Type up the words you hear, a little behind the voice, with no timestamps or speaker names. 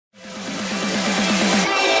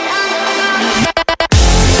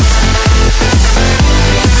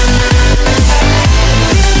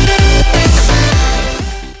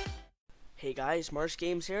guys, Marsh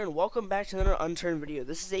Games here, and welcome back to another unturned video.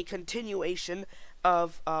 This is a continuation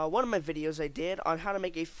of one of my videos I did on how to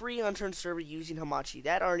make a free unturned server using Hamachi.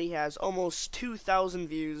 That already has almost 2,000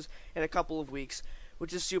 views in a couple of weeks,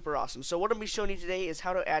 which is super awesome. So what I'm going to be showing you today is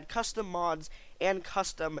how to add custom mods and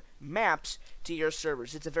custom maps to your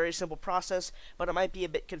servers. It's a very simple process, but it might be a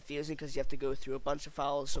bit confusing because you have to go through a bunch of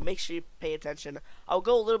files, so make sure you pay attention. I'll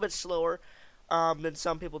go a little bit slower than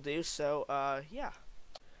some people do, so yeah.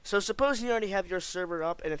 So supposing you already have your server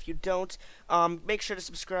up, and if you don't, make sure to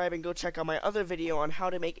subscribe and go check out my other video on how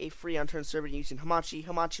to make a free unturned server using Hamachi.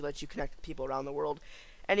 Hamachi lets you connect with people around the world.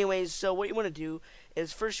 Anyways, so what you want to do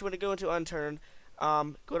is first you want to go into unturned,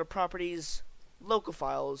 go to properties, local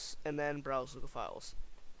files, and then browse local files.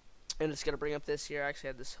 And it's going to bring up this here. I actually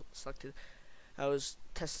had this selected. I was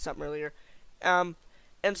testing something earlier. And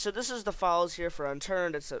so this is the files here for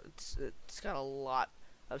unturned. It's got a lot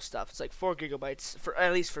of stuff. It's like 4 gigabytes, for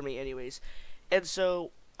at least for me anyways. And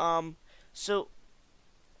so so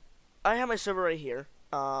I have my server right here,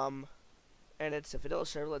 and it's a vanilla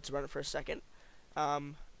server. Let's run it for a second.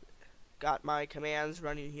 Got my commands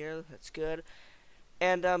running here. That's good.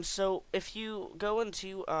 And so if you go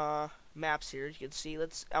into maps here, you can see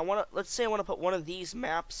let's say I want to put one of these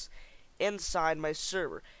maps inside my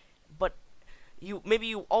server, but maybe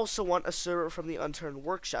you also want a server from the Unturned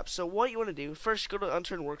Workshop. So what you want to do, first go to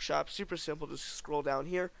Unturned Workshop, super simple, just scroll down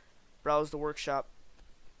here, browse the workshop,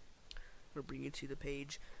 it'll bring you to the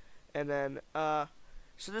page, and then,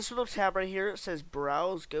 so this little tab right here, it says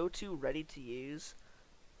browse, go to ready to use,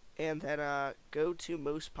 and then, go to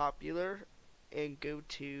most popular, and go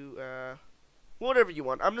to, whatever you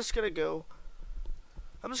want. I'm just gonna go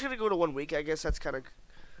to 1 week, I guess that's kind of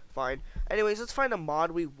fine. Anyways, let's find a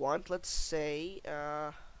mod we want. Let's say,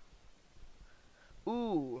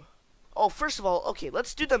 oh, first of all, okay,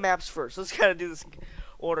 let's do the maps first. Let's kind of do this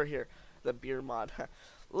order here. The beer mod.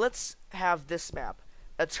 Let's have this map.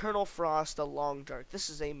 Eternal Frost, The Long Dark. This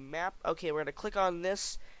is a map. Okay, we're going to click on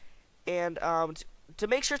this. And, to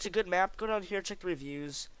make sure it's a good map, go down here, check the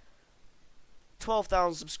reviews.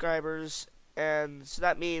 12,000 subscribers. And so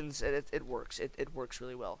that means it works. It works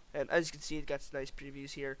really well. And as you can see, it got some nice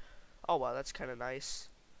previews here. Oh wow, that's kind of nice.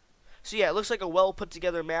 So yeah, it looks like a well put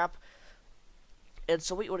together map. And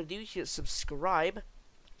so what you want to do is subscribe,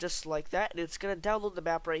 just like that. And it's gonna download the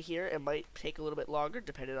map right here. It might take a little bit longer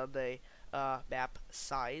depending on the map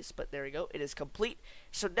size, but there we go. It is complete.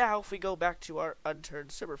 So now if we go back to our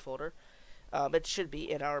unturned server folder, it should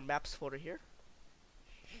be in our maps folder here.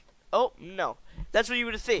 Oh, no. That's what you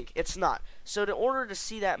would think. It's not. So in order to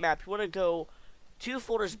see that map, you want to go 2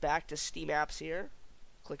 folders back to Steam Apps here.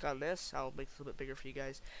 Click on this. I'll make this a little bit bigger for you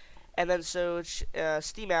guys. And then so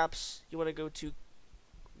Steam Apps, you want to go to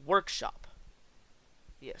Workshop.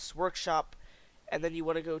 Yes, Workshop. And then you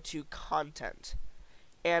want to go to Content.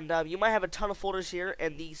 And you might have a ton of folders here.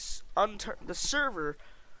 And the server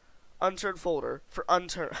unturned folder for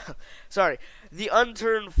unturned. Sorry, the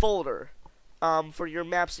unturned folder. For your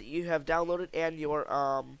maps that you have downloaded and your,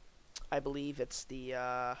 I believe it's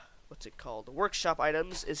the, what's it called? The workshop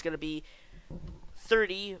items is going to be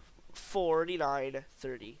 30, 49,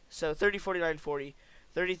 30. So 30, 49, 40,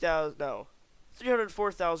 30,000, no,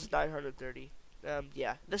 304,930.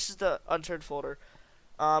 Yeah, this is the unturned folder.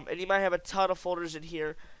 And you might have a ton of folders in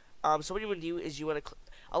here. So what you want to do is you want to,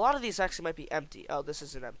 a lot of these actually might be empty. Oh, this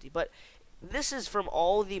isn't empty, but this is from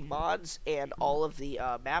all the mods and all of the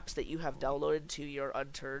maps that you have downloaded to your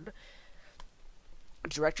unturned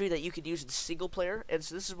directory that you can use in single player. And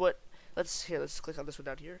so this is what let's click on this one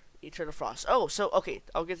down here. Eternal Frost. Oh, so okay,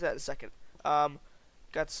 I'll get to that in a second.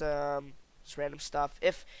 Got some just random stuff.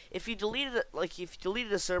 If you deleted it, like if you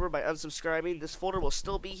deleted the server by unsubscribing, this folder will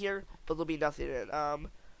still be here, but there'll be nothing in it.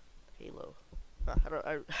 Halo.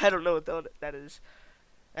 I don't know what that is.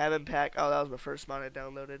 Admin pack. Oh, that was my first mod I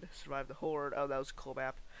downloaded. Survive the Horde. Oh, that was a cool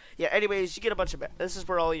map. Yeah, anyways, you get a bunch of this is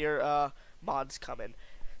where all your mods come in.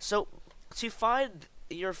 So, to find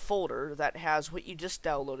your folder that has what you just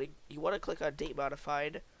downloaded, you want to click on Date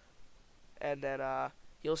Modified. And then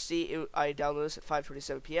you'll see I downloaded this at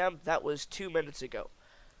 5:27 p.m. That was 2 minutes ago.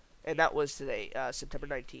 And that was today, September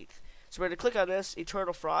 19th. So we're going to click on this,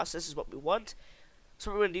 Eternal Frost. This is what we want. So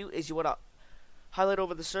what we're going to do is you want to highlight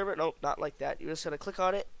over the server. Nope, not like that. You're just going to click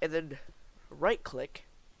on it and then right click,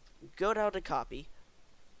 go down to copy,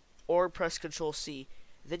 or press Control C.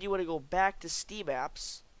 Then you want to go back to Steam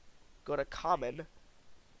Apps, go to Common,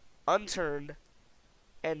 Unturned,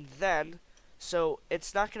 and then, so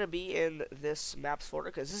it's not going to be in this maps folder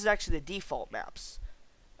because this is actually the default maps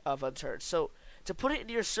of Unturned. So to put it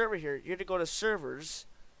into your server here, you're going to go to Servers,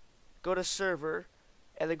 go to Server,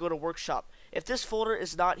 and then go to Workshop. If this folder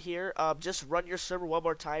is not here, just run your server one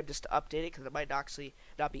more time just to update it, because it might actually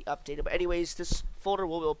not be updated. But anyways, this folder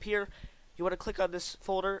will appear. You want to click on this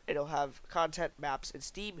folder, it'll have content, maps, and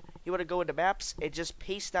Steam. You want to go into maps and just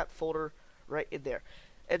paste that folder right in there.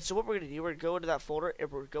 And so what we're going to do, we're going to go into that folder and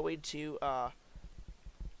we're going to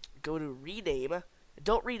go to rename.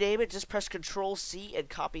 Don't rename it, just press Control-C and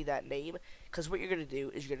copy that name. Because what you're going to do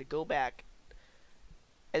is you're going to go back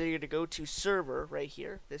and then you're going to go to server right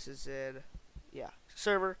here. This is in,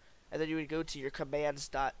 server. And then you would go to your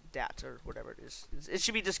commands.dat or whatever it is. It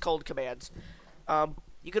should be just called commands.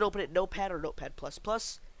 You can open it Notepad or Notepad++.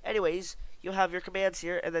 Anyways, you'll have your commands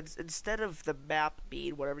here, and then instead of the map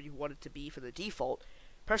being whatever you want it to be for the default,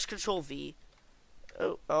 press Control-V.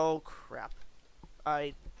 Oh crap.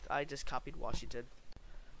 I just copied Washington.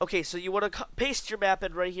 Okay, so you want to paste your map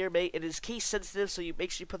in right here. It is case sensitive, so you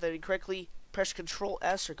make sure you put that in correctly. Press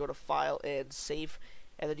Control-S or go to File and Save,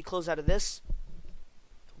 and then you close out of this.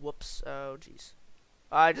 Whoops. Oh, jeez.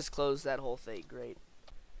 I just closed that whole thing. Great.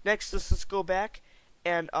 Next, let's go back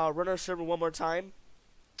and run our server one more time.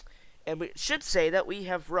 And we should say that we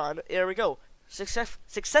have run. There we go.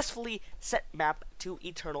 Successfully set map to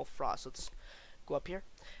Eternal Frost. Let's go up here.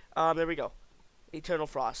 There we go. Eternal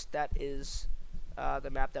Frost. That is the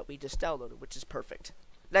map that we just downloaded, which is perfect.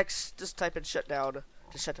 Next, just type in shutdown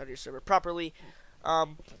to shut down your server properly.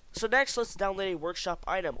 So next, let's download a workshop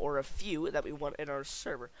item or a few that we want in our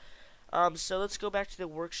server. So let's go back to the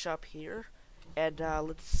workshop here. And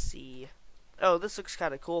let's see. Oh, this looks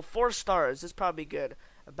kind of cool. 4 stars. This is probably good.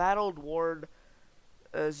 A battled worn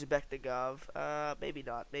Zubeknagov. Maybe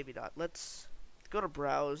not. Maybe not. Let's go to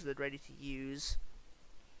browse. Then ready to use.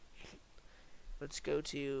 Let's go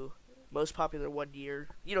to most popular 1 year.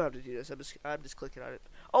 You don't have to do this. I'm just clicking on it.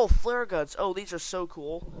 Oh, flare guns. Oh, these are so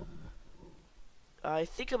cool. I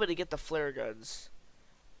think I'm gonna get the flare guns.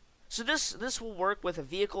 So this will work with a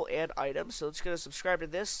vehicle and item. So let's go to subscribe to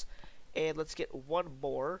this. And let's get one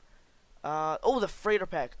more. Oh, the freighter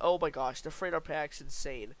pack. Oh my gosh, the freighter pack's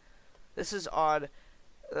insane. This is on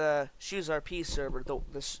the Shoes RP server,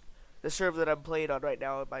 the server that I'm playing on right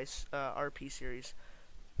now in my RP series.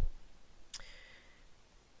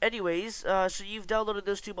 Anyways, so you've downloaded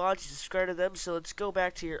those 2 mods, you subscribe to them. So let's go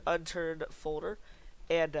back to your unturned folder,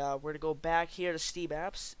 and we're gonna go back here to Steam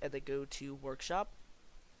Apps, and then go to Workshop.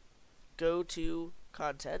 Go to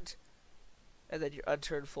Content. And then your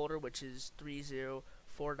unturned folder, which is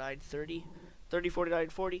 304930,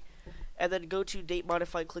 304940, and then go to date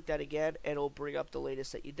modify, click that again, and it'll bring up the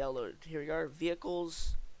latest that you downloaded. Here we are,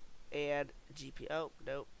 vehicles and GP. Oh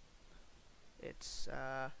nope, it's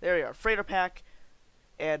there we are, freighter pack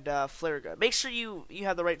and flare gun. Make sure you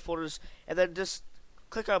have the right folders, and then just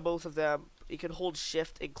click on both of them. You can hold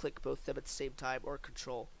Shift and click both of them at the same time, or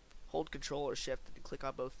Control. Hold Control or Shift and click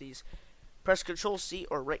on both these. Press Control-C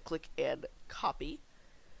or right-click and copy.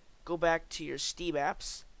 Go back to your Steam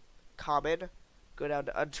Apps, Common, go down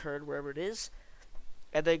to Unturned, wherever it is,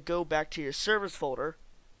 and then go back to your servers folder,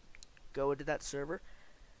 go into that server,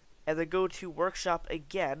 and then go to Workshop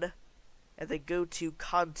again, and then go to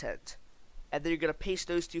Content, and then you're going to paste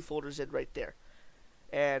those 2 folders in right there.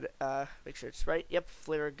 And make sure it's right. Yep,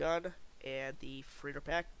 flare gun and the freighter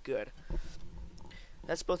pack. Good.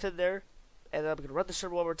 That's both in there. And then I'm going to run the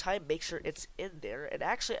server one more time, make sure it's in there. And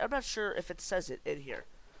actually, I'm not sure if it says it in here.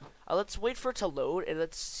 Let's wait for it to load, and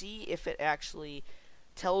let's see if it actually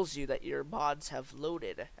tells you that your mods have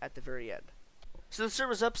loaded at the very end. So the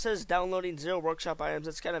server's up, says downloading 0 workshop items.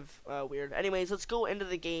 That's kind of weird. Anyways, let's go into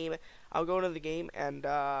the game. I'll go into the game, and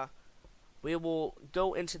we will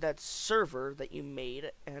go into that server that you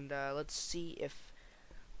made, and let's see if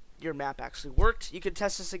your map actually worked. You can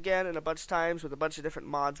test this again in a bunch of times with a bunch of different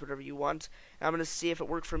mods, whatever you want. And I'm going to see if it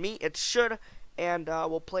worked for me. It should, and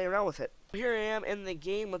we'll play around with it. Here I am in the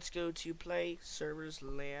game. Let's go to play servers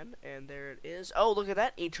LAN, and there it is. Oh, look at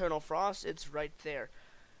that, Eternal Frost. It's right there.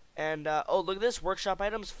 And oh, look at this, workshop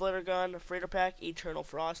items, flare gun, freighter pack, Eternal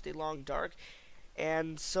Frost, a long dark.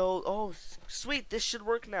 And so, oh, sweet, this should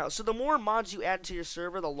work now. So the more mods you add to your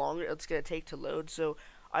server, the longer it's going to take to load. So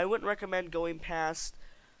I wouldn't recommend going past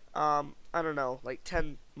I don't know, like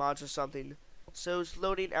 10 mods or something. So it's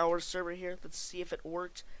loading our server here. Let's see if it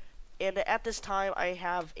worked. And at this time, I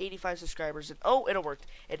have 85 subscribers. And oh, it worked.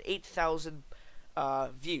 And 8,000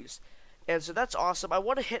 views. And so that's awesome. I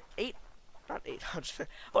want to hit 800. I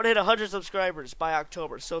want to hit 100 subscribers by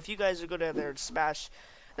October. So if you guys are go down there and smash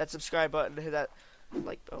that subscribe button, hit that,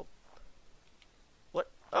 like, oh, what?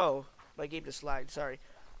 Oh, my game just lagged. Sorry.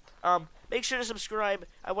 Make sure to subscribe.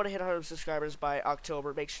 I want to hit 100 subscribers by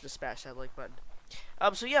October. Make sure to smash that like button.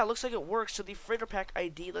 So yeah, it looks like it works. So the freighter pack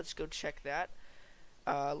ID, let's go check that.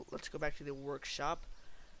 let's go back to the workshop.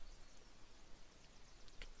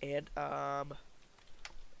 And,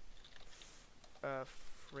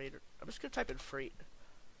 freighter. I'm just gonna type in freight.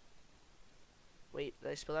 Wait,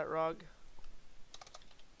 did I spell that wrong?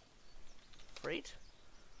 Freight?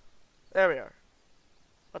 There we are.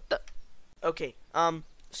 What the? Okay,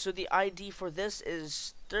 so the ID for this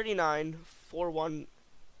is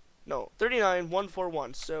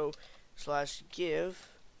 39141. So, / give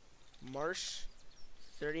marsh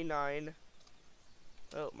 39.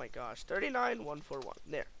 Oh my gosh, 39141.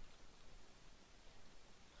 There.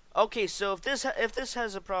 Okay, so if this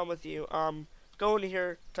has a problem with you, go into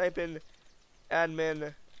here, type in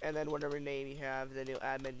admin, and then whatever name you have, then you'll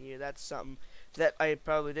admin you. That's something that I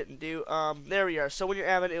probably didn't do. There we are. So when you're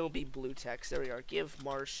admin, it will be blue text. There we are. Give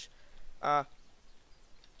marsh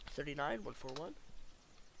 39141.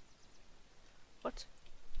 What?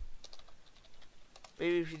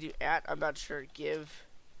 Maybe if you do @ I'm not sure. Give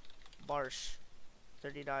marsh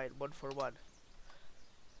 39141.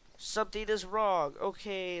 Something is wrong.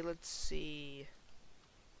 Okay, let's see.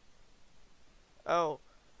 Oh,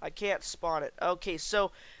 I can't spawn it. Okay,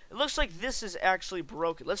 so it looks like this is actually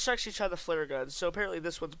broken. Let's actually try the flare gun. So apparently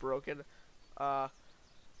this one's broken.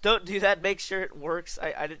 Don't do that. Make sure it works.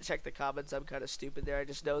 I didn't check the comments. I'm kind of stupid there. I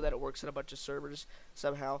just know that it works in a bunch of servers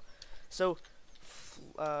somehow. So,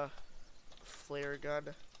 flare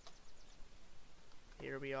gun.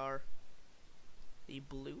 Here we are. The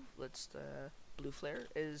blue. Blue flare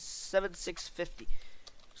is 7650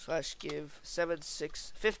 / give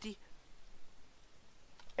 7650.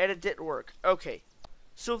 And it didn't work. Okay.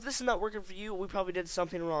 So if this is not working for you, we probably did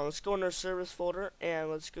something wrong. Let's go in our service folder and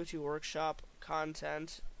let's go to workshop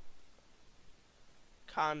content.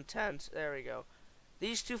 There we go.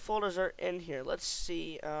 These two folders are in here. Let's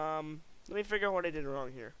see. Let me figure out what I did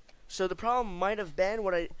wrong here. So the problem might have been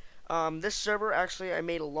what this server actually I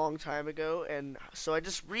made a long time ago, and so I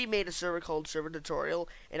just remade a server called server tutorial,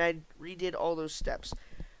 and I redid all those steps.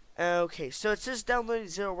 Okay, so it says downloading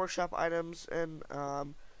 0 workshop items, and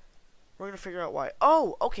we're gonna figure out why.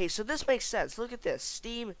 Oh, okay, so this makes sense. Look at this: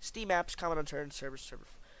 Steam apps, common unturned, server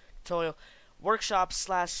tutorial, workshop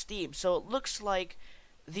 / Steam. So it looks like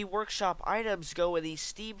the workshop items go in the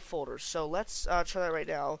Steam folder. So let's try that right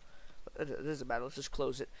now. It doesn't matter. Let's just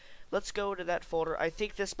close it. Let's go to that folder. I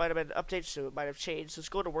think this might have been updated, so it might have changed. So let's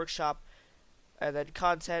go to workshop, and then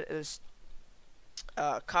content is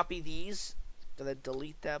copy these, and then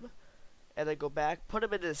delete them, and then go back, put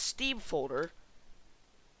them in the Steam folder.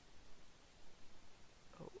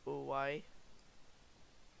 Why?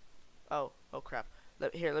 Oh crap.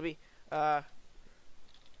 Let me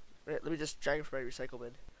just drag it from my recycle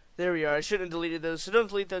bin. There we are. I shouldn't have deleted those. So don't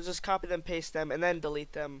delete those. Just copy them, paste them, and then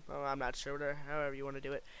delete them. Oh, I'm not sure. However you want to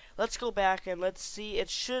do it. Let's go back and let's see. It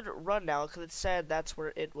should run now because it said that's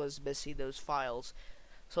where it was missing those files.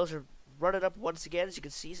 So let's run it up once again. As you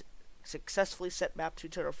can see, successfully set map to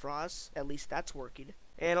Turtle Frost. At least that's working.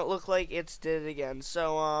 And it looked like it's did it again.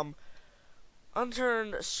 So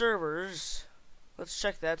unturned servers. Let's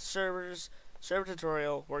check that. Servers, server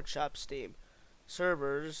tutorial, workshop, Steam.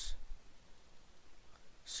 Servers,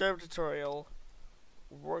 server tutorial,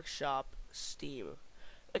 workshop, Steam.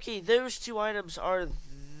 Okay, those two items are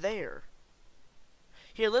there.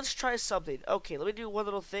 Here, let's try something. Okay, let me do one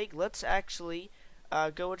little thing. Let's actually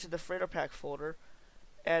go into the freighter pack folder,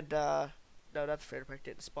 and no, not the freighter pack.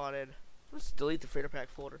 Didn't spawn in. Let's delete the freighter pack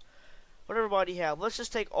folder. Whatever body you have. Let's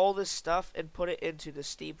just take all this stuff and put it into the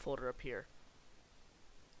Steam folder up here.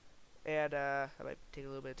 And that might take a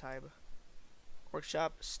little bit of time.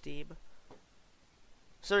 Workshop, Steam.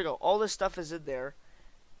 So there we go. All this stuff is in there.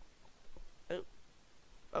 Oh.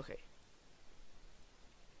 Okay.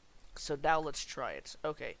 So now let's try it.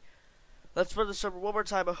 Okay. Let's run the server one more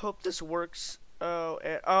time. I hope this works. Oh,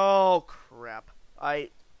 oh crap.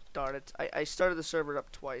 Darn it. I started the server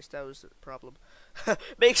up twice. That was the problem.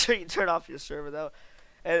 Make sure you turn off your server though,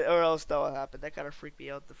 or else that will happen. That kind of freaked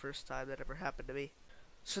me out the first time that ever happened to me.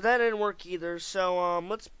 So that didn't work either. So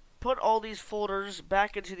let's put all these folders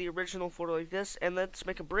back into the original folder like this, and let's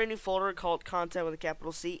make a brand new folder called content with a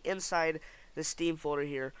capital C inside the Steam folder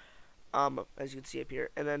here. As you can see up here,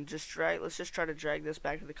 and then just drag. Let's just try to drag this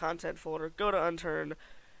back to the content folder. Go to unturned.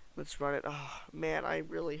 Let's run it. Oh man, I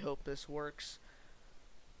really hope this works.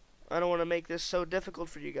 I don't want to make this so difficult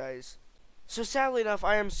for you guys. So sadly enough,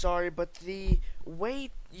 I am sorry, but the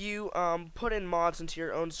way you put in mods into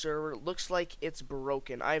your own server looks like it's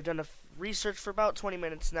broken. I've done a research for about 20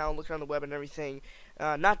 minutes now, looking on the web and everything.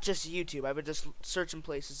 Not just YouTube. I've been just searching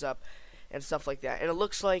places up and stuff like that, and it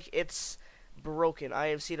looks like it's broken. I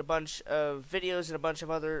have seen a bunch of videos and a bunch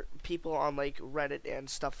of other people on like Reddit and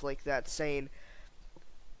stuff like that saying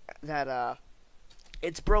that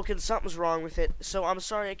it's broken, something's wrong with it, so I'm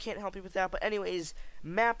sorry I can't help you with that. But anyways,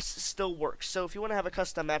 maps still works, so if you want to have a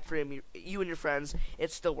custom map for you and your friends,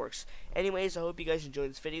 it still works. Anyways, I hope you guys enjoyed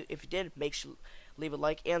this video. If you did, make sure leave a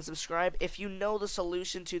like and subscribe. If you know the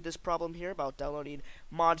solution to this problem here about downloading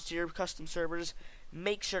mods to your custom servers,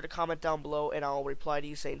 make sure to comment down below and I'll reply to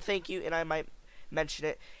you saying thank you, and I might mention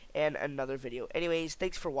it in another video. Anyways,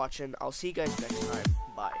 thanks for watching. I'll see you guys next time.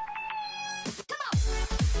 Bye.